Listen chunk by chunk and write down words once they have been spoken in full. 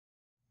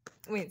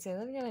Wait, say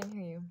that again. I didn't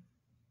hear you.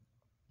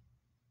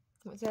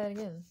 Say that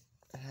again.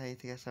 How do you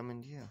think I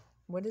summoned you?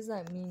 What does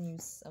that mean? You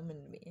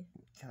summoned me?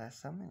 Can I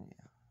summon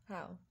you?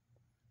 How?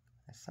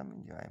 I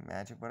summoned you. I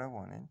imagined what I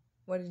wanted.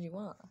 What did you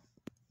want?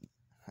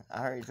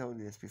 I already told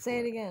you this before. Say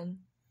it again.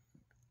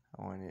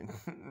 I wanted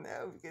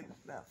no, because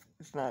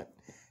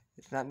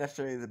it's not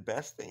necessarily the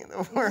best thing in the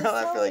world.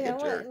 I feel like a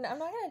jerk. I'm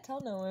not gonna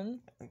tell no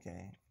one.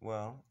 Okay,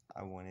 well,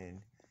 I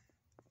wanted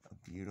a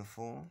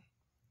beautiful,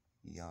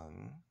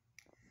 young,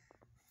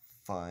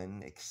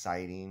 fun,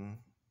 exciting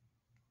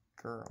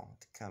girl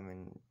to come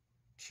and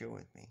chill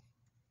with me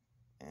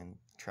and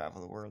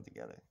travel the world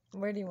together.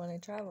 Where do you want to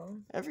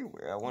travel?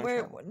 Everywhere. I want to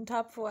travel.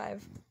 Top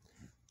 5.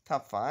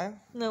 Top 5?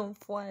 No,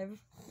 5.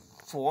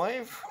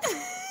 5?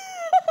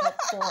 Top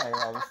 5,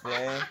 I would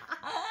say.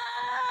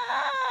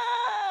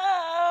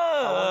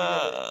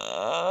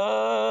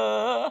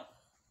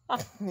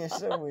 You're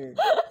so weird.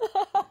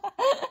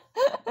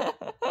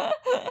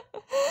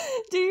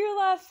 Do you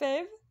laugh,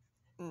 babe?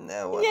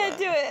 No. Yeah,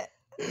 do it.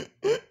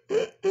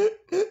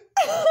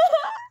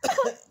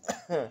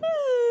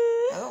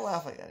 I don't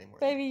laugh like that anymore.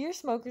 Baby, your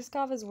smoker's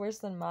cough is worse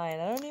than mine.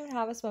 I don't even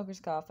have a smoker's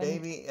cough.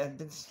 Baby, I've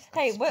been...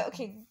 Hey, what?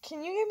 Okay,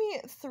 can you give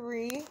me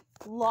 3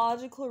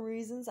 logical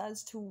reasons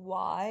as to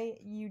why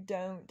you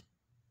don't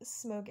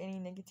smoke any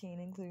nicotine,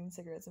 including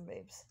cigarettes and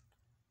vapes?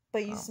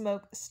 But you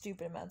smoke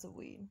stupid amounts of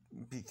weed.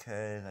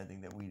 Because I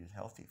think that weed is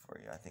healthy for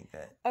you. I think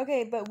that...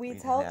 Okay, but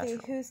weed's healthy.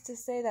 Who's to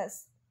say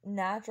that's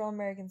natural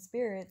American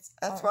spirits?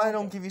 That's why I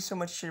don't give you so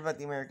much shit about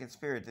the American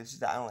spirits. It's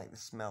just that I don't like the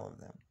smell of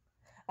them.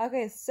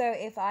 Okay, so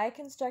if I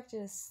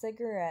constructed a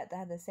cigarette that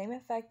had the same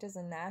effect as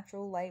a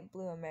natural light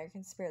blue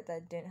American spirit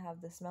that didn't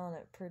have the smell and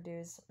it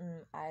produced,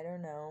 I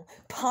don't know,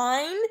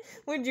 pine?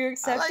 Would you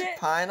accept it? I like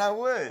pine, I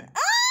would.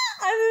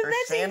 Or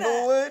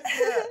sandalwood?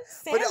 Yeah.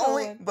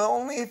 Sandalwood. But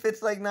only if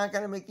it's like not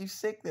gonna make you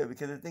sick though,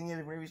 because the thing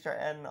is, when you start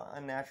adding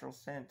unnatural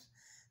scents,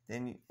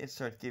 then it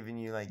starts giving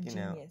you like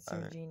Genius,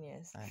 you're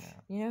genius. I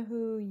know. You know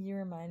who you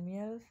remind me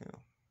of? Who?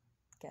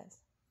 Guess.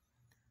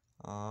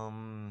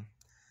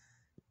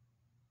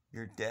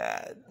 Your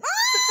dad.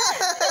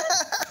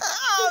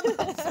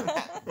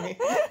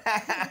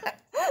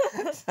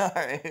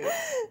 Sorry.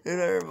 Did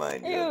I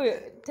remind you? Ew,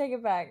 take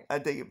it back. I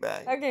take it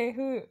back. Okay,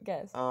 who?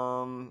 Guess.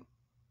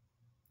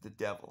 The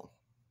devil.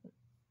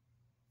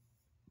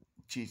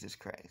 Jesus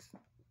Christ.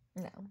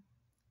 No.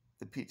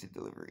 The pizza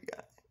delivery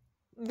guy.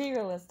 Be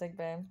realistic,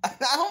 babe. I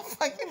don't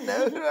fucking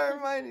know who I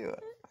remind you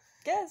of.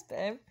 Guess,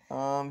 babe.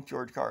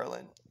 George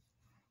Carlin.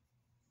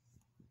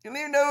 You don't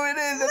even know who it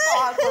is. That's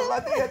awesome. I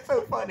think that's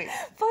so funny.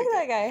 Fuck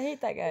that guy. I hate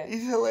that guy.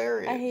 He's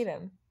hilarious. I hate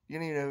him. You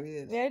don't even know who he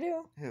is. Yeah, I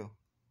do. Who?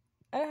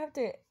 I don't have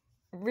to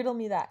riddle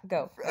me that.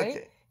 Go. Ready?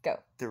 Okay. Go.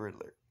 The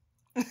Riddler.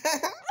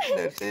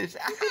 No,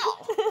 seriously.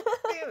 Ow!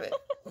 Damn it.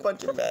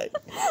 Punch him back.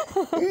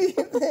 Who do you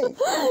think?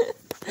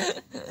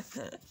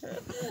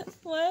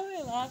 Why am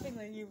I laughing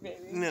like you,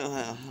 baby? No,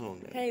 I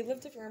don't know. Hey,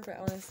 lift up your armpit. I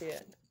want to see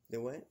it. The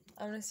what?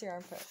 I want to see your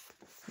armpit.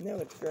 No,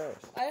 it's gross.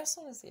 I just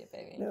want to see it,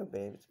 baby. No,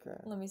 babe, it's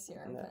gross. Let me see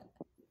your armpit. No.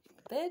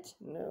 Bitch.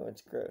 No,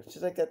 it's gross.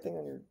 Just like that thing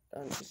on your...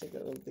 just like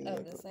that little thing. Oh,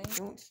 this thing?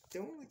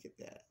 Don't look at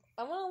that.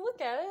 I want to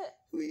look at it.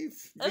 Who are you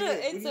It's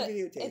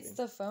videotaping?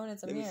 the phone.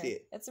 It's a mirror. Let me see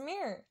it. It's a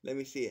mirror. Let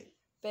me see it.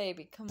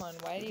 Baby, come on.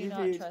 Why do you not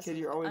trust me? Because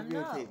you're always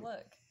videotaping. I'm not.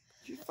 Look.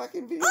 You're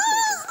fucking videotaping.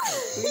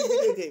 Who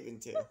are you videotaping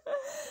to?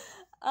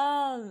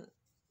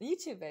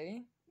 YouTube,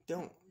 baby.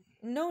 Don't.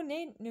 No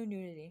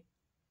nudity.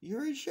 You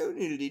already showed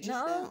nudity just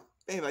now.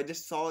 Babe, I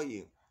just saw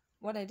you.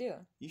 What'd I do?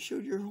 You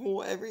showed your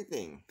whole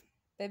everything.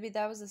 Baby,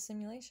 that was a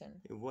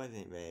simulation. It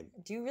wasn't, babe.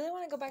 Do you really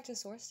want to go back to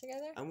Source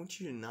together? I want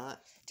you to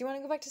not. Do you want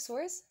to go back to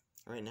Source?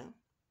 Right now?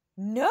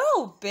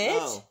 No, bitch!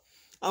 No.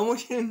 I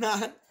want you to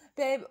not.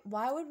 Babe,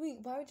 why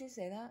would you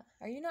say that?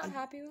 Are you not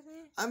happy with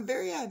me? I'm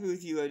very happy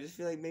with you. I just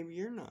feel like maybe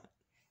you're not.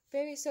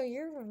 Baby, so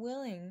you're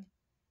willing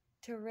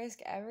to risk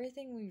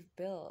everything we've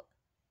built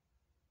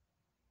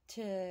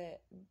to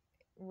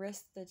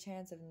risk the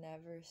chance of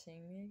never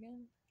seeing me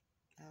again?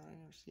 How would I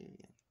never see you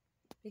again?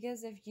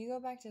 Because if you go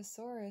back to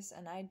Source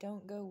and I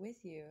don't go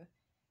with you,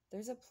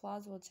 there's a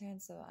plausible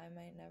chance that I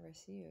might never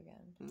see you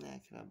again. Nah,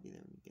 because I'll be there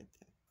when you get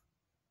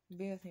there.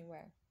 Be with me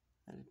where?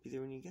 I'll just be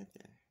there when you get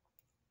there.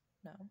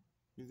 No.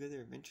 You'll go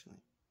there eventually.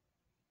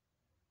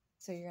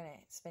 So you're going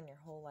to spend your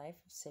whole life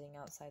sitting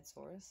outside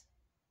Source?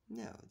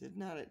 No, there's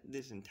not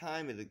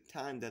time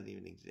doesn't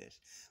even exist.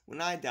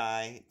 When I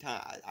die,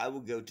 I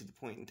will go to the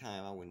point in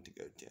time I want to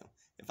go to.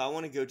 If I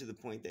want to go to the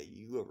point that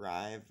you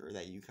arrive or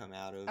that you come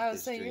out of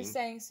this so dream, you're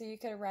saying so you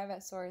could arrive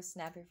at Source,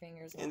 snap your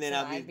fingers, and then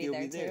you'll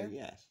be there too?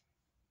 Yes.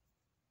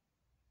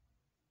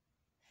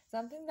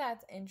 Something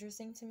that's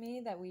interesting to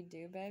me that we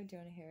do, babe, do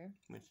you want to hear?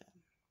 What's that?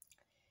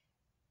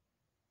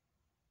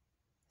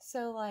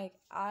 So, like,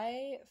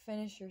 I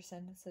finish your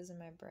sentences in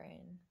my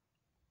brain,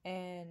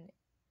 and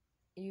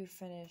you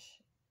finish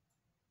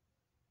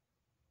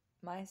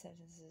my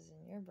sentences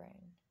in your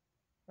brain,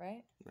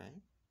 right?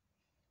 Right.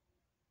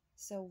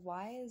 So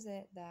why is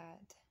it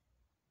that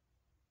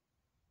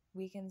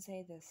we can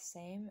say the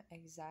same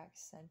exact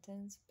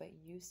sentence, but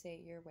you say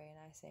it your way and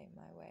I say it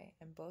my way,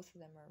 and both of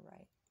them are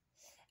right.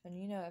 And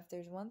you know, if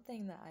there's one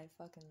thing that I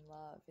fucking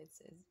love,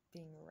 it's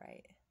being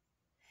right.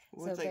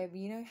 Well, so, babe,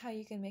 you know how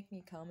you can make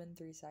me come in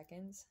 3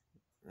 seconds?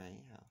 Right,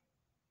 how?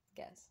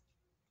 Guess.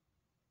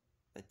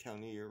 By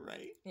telling you you're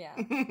right? Yeah.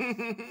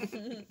 It's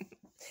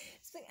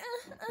like,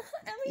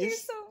 Emma, you're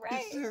so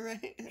right. You're so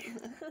right.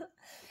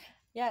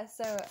 Yeah,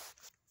 so,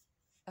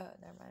 oh,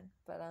 never mind.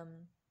 But,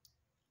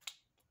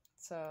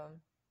 so,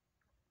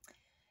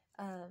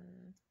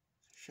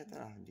 shut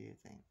that off and do your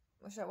thing.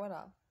 Shut what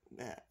off?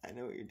 Yeah, I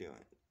know what you're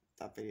doing.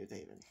 Stop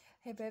videotaping.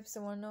 Hey, babe,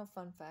 so want to know a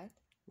fun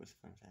fact? What's a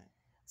fun fact?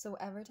 So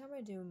every time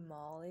I do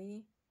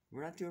Molly...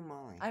 We're not doing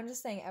Molly. I'm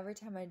just saying, every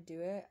time I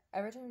do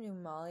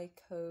Molly,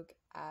 Coke,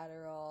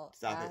 Adderall,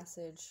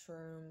 acid,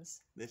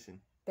 shrooms...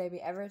 Listen. Baby,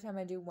 every time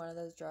I do one of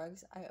those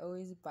drugs, I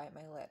always bite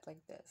my lip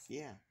like this.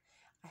 Yeah.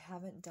 I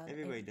haven't done...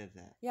 Everybody does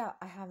that. Yeah,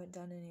 I haven't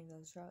done any of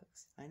those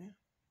drugs. I know.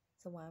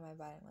 So why am I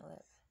biting my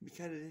lip?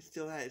 Because it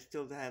still has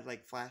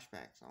like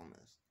flashbacks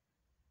almost.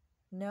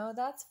 No,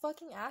 that's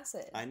fucking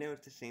acid. I know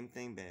it's the same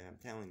thing, babe. I'm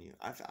telling you.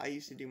 I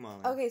used to do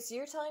Molly. Okay, so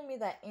you're telling me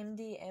that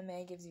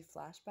MDMA gives you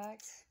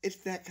flashbacks? It's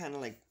that kind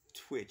of like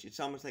twitch. It's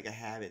almost like a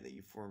habit that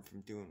you form from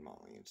doing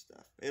Molly and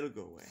stuff. It'll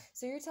go away.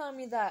 So you're telling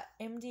me that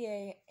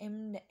MDMA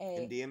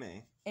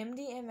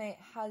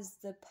has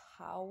the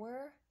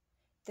power,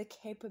 the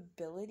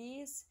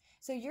capabilities.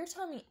 So you're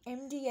telling me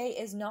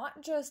MDA is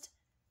not just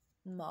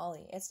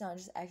Molly. It's not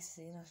just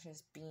ecstasy. It's not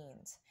just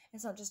beans.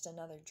 It's not just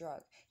another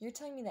drug. You're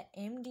telling me that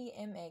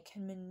MDMA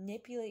can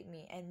manipulate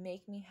me and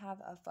make me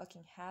have a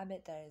fucking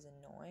habit that is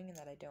annoying and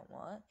that I don't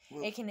want.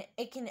 Well, it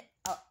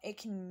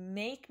can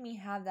make me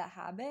have that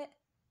habit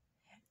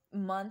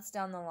months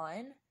down the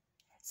line.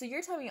 So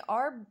you're telling me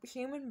our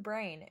human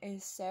brain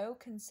is so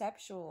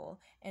conceptual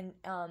and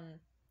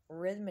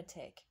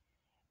rhythmic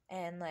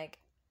and like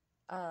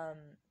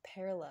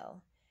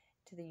parallel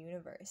to the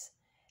universe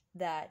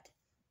that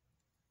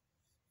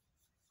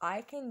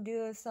I can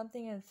do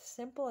something as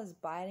simple as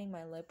biting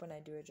my lip when I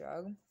do a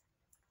drug,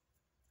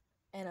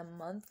 and a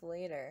month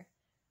later,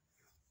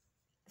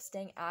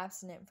 staying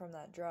abstinent from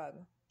that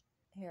drug,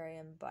 here I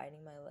am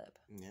biting my lip.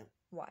 Yep.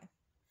 Why?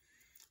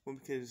 Well,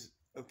 because,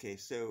 okay,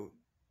 so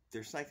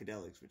they're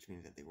psychedelics, which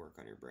means that they work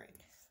on your brain.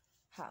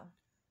 How?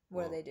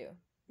 What do they do?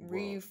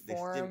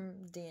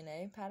 Reform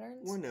DNA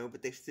patterns? Well, no,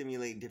 but they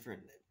stimulate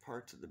different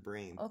parts of the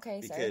brain.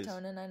 Okay,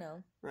 serotonin, I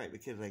know. Right,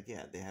 because, like,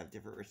 yeah, they have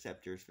different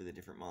receptors for the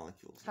different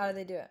molecules. How do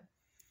they do it?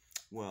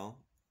 Well,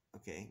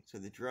 okay, so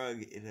the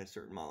drug is a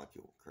certain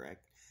molecule,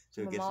 correct?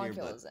 So what it gets molecule in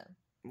your blood. Is it?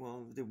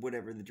 Well,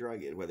 whatever the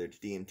drug is, whether it's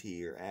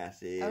DMT or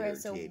acid okay, or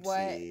so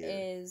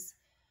THC.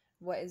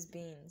 What is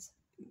beans?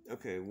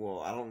 Okay, well,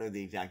 I don't know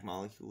the exact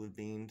molecule of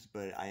beans,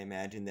 but I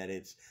imagine that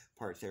it's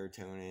part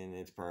serotonin,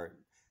 it's probably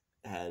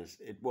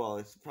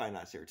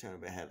not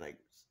serotonin, but it has like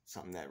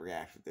something that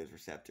reacts with those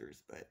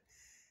receptors, but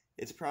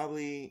it's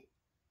probably,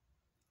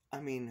 a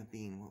bean,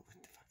 what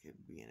the fuck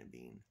would be in a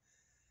bean?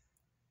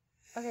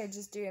 Okay,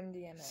 just do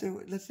MDMA.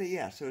 So let's say,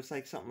 yeah, so it's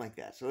like something like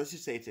that. So let's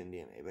just say it's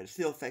MDMA, but it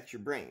still affects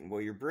your brain.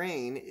 Well, your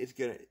brain is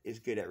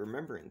good at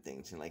remembering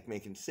things and like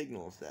making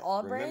signals that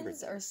all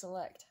brains are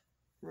select.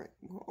 Right.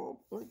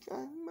 Well, like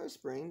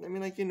most brains.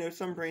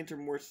 Some brains are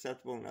more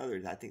susceptible than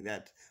others. I think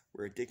that's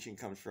where addiction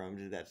comes from,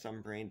 is that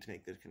some brains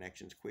make those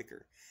connections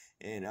quicker.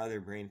 And other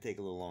brains take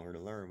a little longer to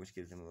learn, which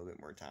gives them a little bit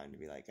more time to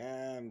be like,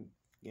 I'm,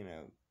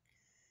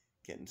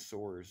 getting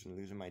sores and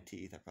losing my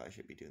teeth. I probably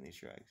should be doing these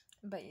drugs.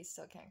 But you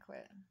still can't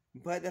quit.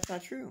 But that's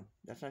not true.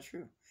 That's not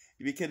true.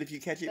 Because if you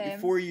catch it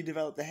before you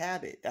develop the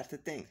habit, that's the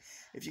thing.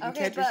 If you can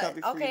catch yourself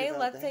before you develop the habit. Okay,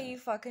 let's say you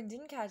fucking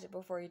didn't catch it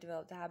before you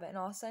developed the habit, and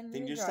all of a sudden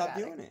then you just stop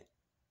doing it.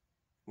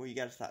 Well, you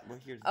gotta stop. Well,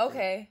 here's the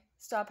thing.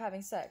 Stop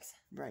having sex.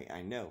 Right,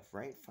 I know,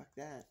 right? Fuck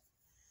that.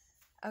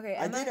 Okay,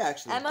 Emma,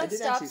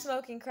 stop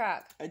smoking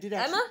crack. I did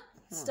actually. Emma,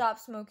 stop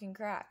smoking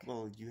crack.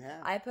 Well, you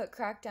have. I put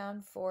crack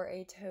down for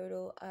a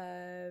total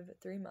of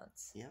 3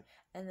 months. Yep.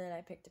 And then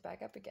I picked it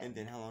back up again. And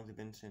then how long has it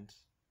been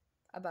since?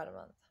 About a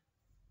month.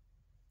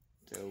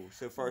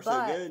 So far,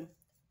 so good.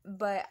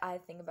 But I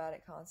think about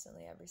it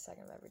constantly, every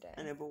second of every day.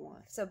 I know, but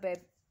why? So, babe.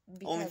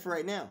 Only for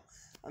right now.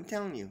 I'm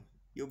telling you.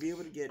 You'll be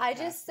able to get. I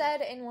just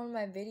said in one of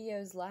my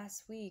videos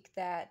last week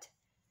that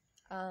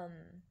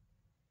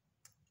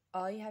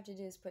all you have to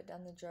do is put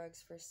down the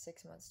drugs for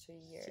 6 months to a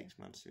year. 6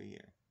 months to a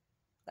year.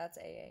 That's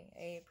AA.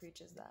 AA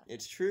preaches that.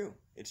 It's true.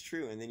 It's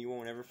true. And then you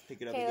won't ever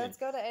pick it up again. Okay, let's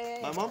go to AA.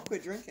 My mom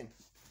quit drinking.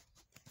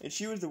 And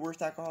she was the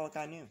worst alcoholic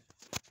I knew.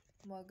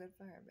 Well, good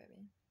for her,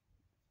 baby.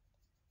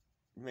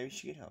 Maybe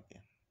she could help you.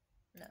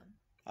 No.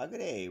 I'll go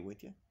to AA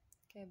with you.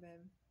 Okay,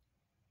 babe.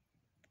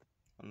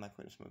 I'm not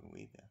quitting smoking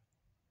weed, though.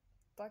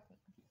 Fuck me.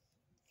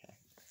 Okay.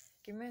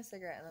 Give me a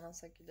cigarette and then I'll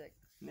suck your dick.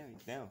 No.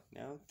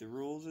 The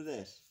rules are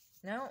this.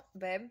 No,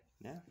 babe.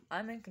 No.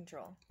 I'm in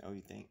control. Oh,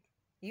 you think?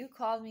 You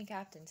called me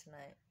captain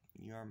tonight.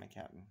 You are my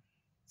captain.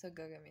 So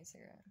go get me a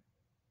cigarette.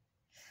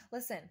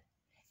 Listen,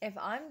 if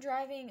I'm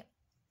driving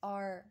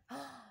our...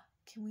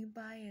 Can we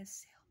buy a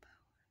sailboat?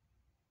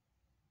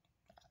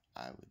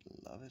 I would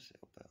love a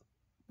sailboat.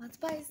 Let's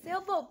buy a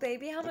sailboat,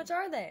 baby. How much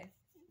are they?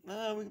 We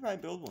could probably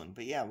build one,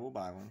 but yeah, we'll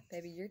buy one.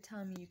 Baby, you're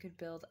telling me you could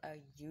build a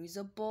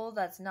usable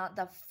that's not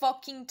the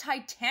fucking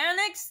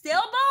Titanic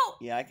sailboat?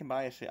 Yeah, I can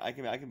buy I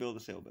can build a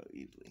sailboat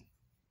easily.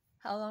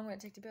 How long would it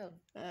take to build?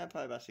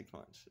 Probably about 6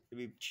 months.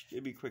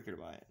 It'd be quicker to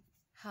buy it.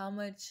 How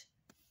much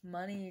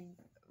money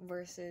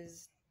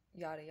versus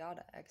yada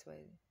yada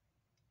XY?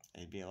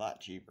 It'd be a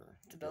lot cheaper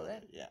To build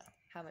it? Yeah.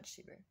 How much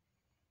cheaper?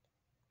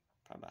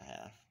 Probably about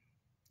half.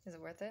 Is it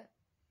worth it?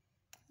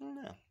 I don't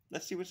know.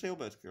 Let's see what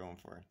sailboats are going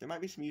for. There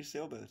might be some used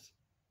sailboats.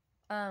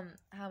 How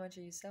much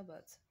are used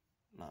sailboats?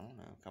 I don't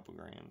know, a couple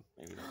grand,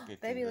 maybe like 15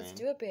 Baby, grand. let's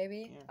do it,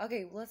 baby. Yeah.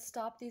 Okay, let's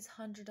stop these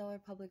 $100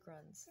 public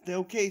runs.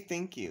 Okay,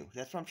 thank you.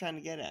 That's what I'm trying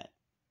to get at.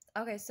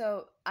 Okay,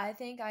 so I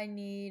think I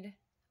need.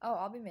 Oh,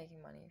 I'll be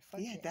making money.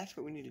 Fuck Yeah, you. that's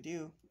what we need to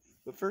do.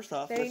 But first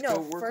off, Baby, let's go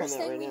work on first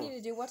that thing right we now. need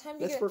to do. What time do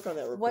you Let's get? work on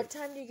that real What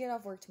quick. time do you get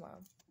off work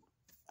tomorrow?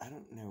 I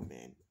don't know,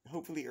 man.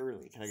 Hopefully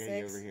early. Can I get 6?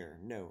 you over here?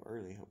 No,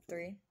 early,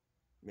 hopefully. 3?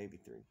 Maybe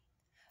 3.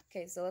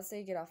 Okay, so let's say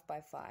you get off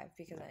by 5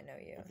 because No. I know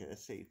you. Okay,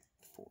 let's say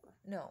 4.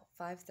 No,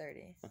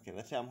 5:30. Okay,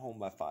 let's say I'm home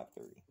by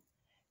 5:30.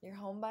 You're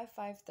home by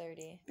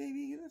 5:30.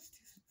 Baby, let's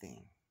do the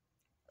thing.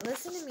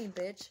 Listen to me,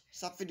 bitch.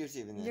 Stop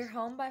videotaping this. You're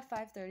home by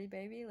 5:30,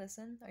 baby.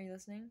 Listen. Are you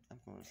listening?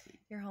 I'm going to sleep.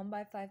 You're home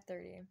by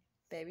 5:30,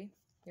 baby.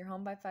 You're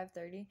home by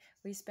 5:30.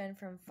 We spend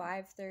from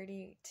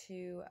 5:30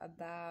 to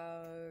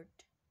about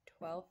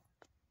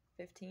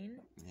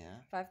 12:15.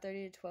 Yeah?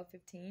 5:30 to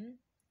 12:15.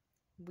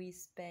 We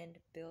spend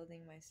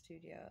building my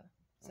studio,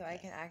 so I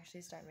Okay. can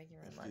actually start making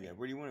real Let's do money. that.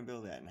 Where do you want to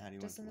build that, and how do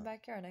you Just in want the to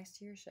backyard next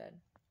to your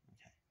shed.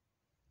 Okay.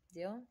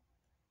 Deal?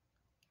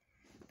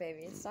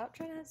 Baby, stop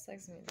trying to have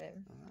sex with me,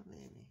 babe. Oh,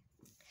 baby.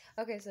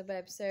 Okay, so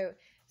babe, so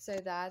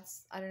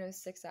that's, I don't know,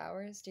 6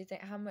 hours. Do you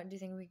think, how much do you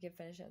think we could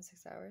finish it in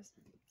 6 hours?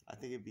 I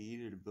think it'd be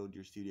easier to build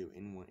your studio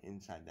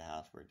inside the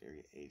house where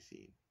it's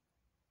AC.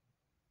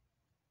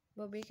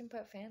 But we can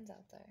put fans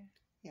out there.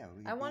 Yeah,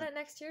 I want it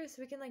next year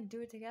so we can like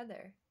do it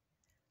together.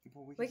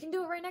 Well, We can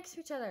do it right next to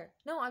each other.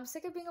 No, I'm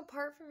sick of being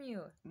apart from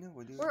you. No,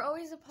 we'll do We're it.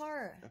 always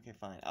apart. Okay,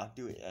 fine. I'll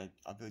do it.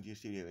 I'll build you a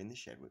studio in the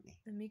shed with me.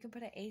 Then we can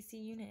put an AC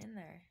unit in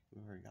there.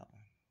 We've already got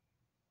one.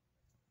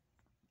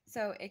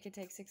 So it could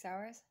take 6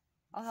 hours.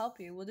 I'll help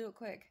you. We'll do it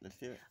quick. Let's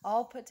do it.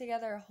 I'll put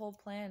together a whole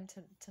plan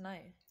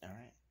tonight. All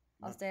right.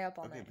 I'll stay up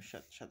all Okay, night. but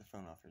shut the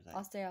phone off for a second.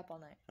 I'll stay up all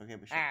night. Okay,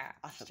 but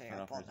I'll shut the stay phone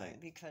up off all for a night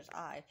second. because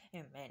I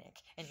am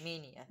manic and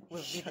mania will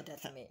leave Shut it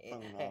to that me.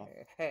 phone off.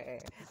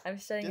 I'm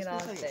shutting Just it for a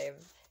off, second. babe.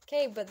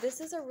 Okay, but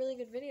this is a really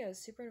good video. It's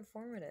super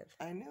informative.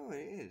 I know it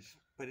is,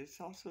 but it's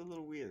also a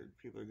little weird.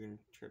 People are gonna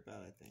trip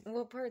out, I think.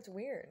 What part's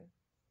weird?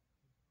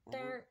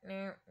 Well,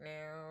 No.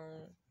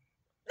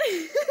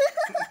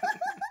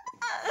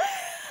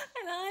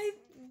 And I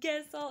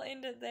guess I'll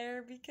end it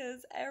there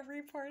because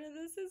every part of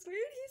this is weird.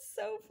 He's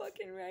so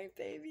fucking right,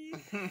 baby.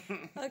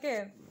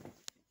 Okay.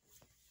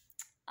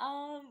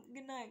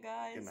 Good night,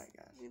 guys. Good night,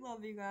 guys. We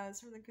love you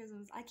guys for the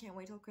Christmas. I can't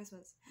wait till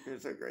Christmas. You're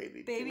so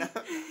crazy. Baby.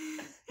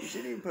 You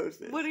shouldn't even post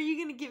this. What are you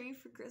gonna get me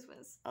for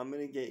Christmas? I'm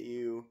gonna get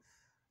you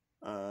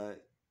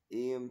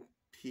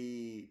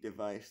EMP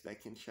device that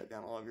can shut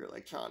down all of your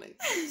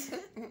electronics.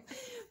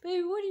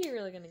 Baby, what are you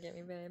really gonna get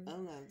me, babe? I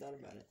don't know, I've thought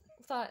about it.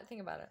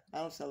 Think about it. I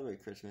don't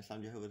celebrate Christmas.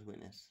 I'm Jehovah's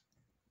Witness.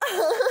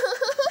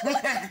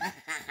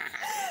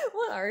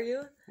 What are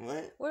you?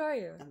 What? What are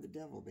you? I'm the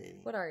devil, baby.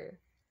 What are you?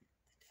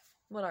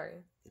 What are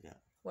you? The devil.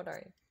 What are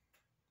you?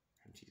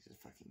 I'm Jesus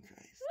fucking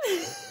Christ.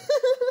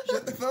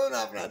 Shut the phone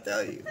off and I'll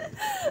tell you.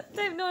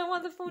 Babe, no, I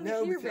want the phone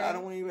No, to hear, because babe. I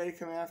don't want anybody to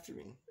come after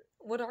me.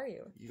 What are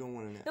you? You don't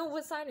want to know. No,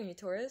 what sign are you,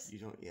 Taurus? You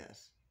don't,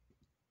 yes.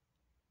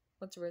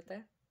 What's your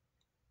birthday?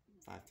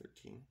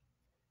 5/13.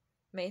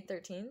 May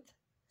 13th?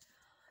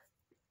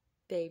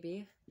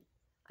 Baby,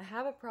 I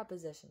have a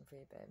proposition for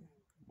you, babe.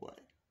 What?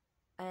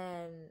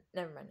 And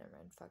never mind,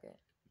 fuck it.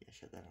 Yeah,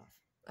 shut that off.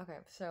 Okay,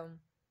 so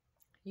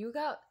you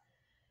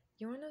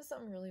wanna know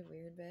something really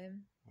weird, babe?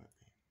 What,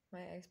 babe?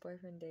 My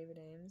ex-boyfriend David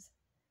Ames,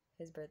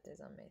 his birthday's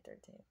on May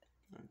 13th.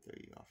 I'm going to throw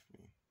you off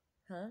me.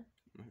 Huh? I'm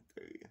going to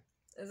throw you.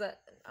 Is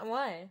that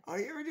why? All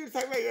you ever do is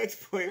talk about your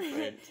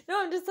ex-boyfriend.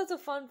 No, that's a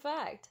fun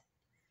fact.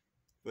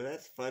 Well,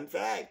 that's a fun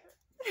fact.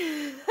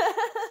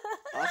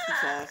 Awesome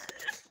sauce.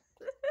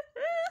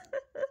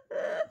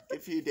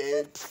 Good for you,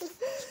 David.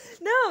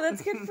 No,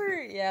 that's good for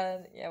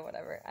yeah,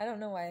 whatever. I don't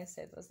know why I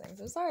say those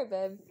things. I'm sorry,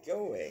 babe.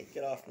 Go away.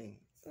 Get off me.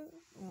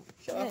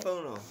 Shut my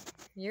phone off.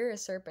 You're a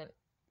serpent.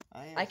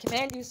 I am. I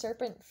command you,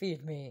 serpent,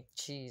 feed me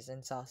cheese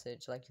and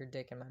sausage like your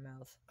dick in my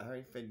mouth. I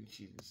already fed you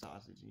cheese and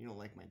sausage, and you don't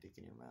like my dick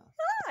in your mouth.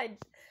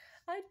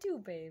 I do,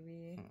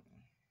 baby.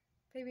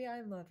 Baby,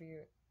 I love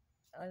you.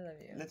 I love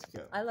you. Let's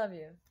go. I love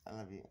you. I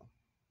love you.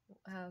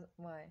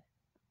 Why?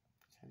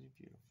 Because you're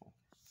beautiful.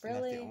 Really?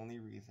 And that's the only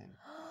reason.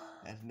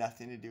 It has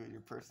nothing to do with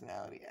your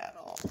personality at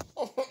all.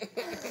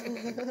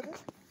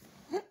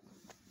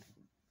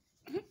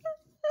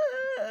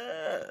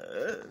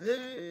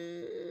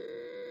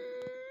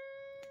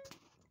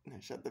 No,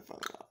 shut the phone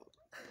off.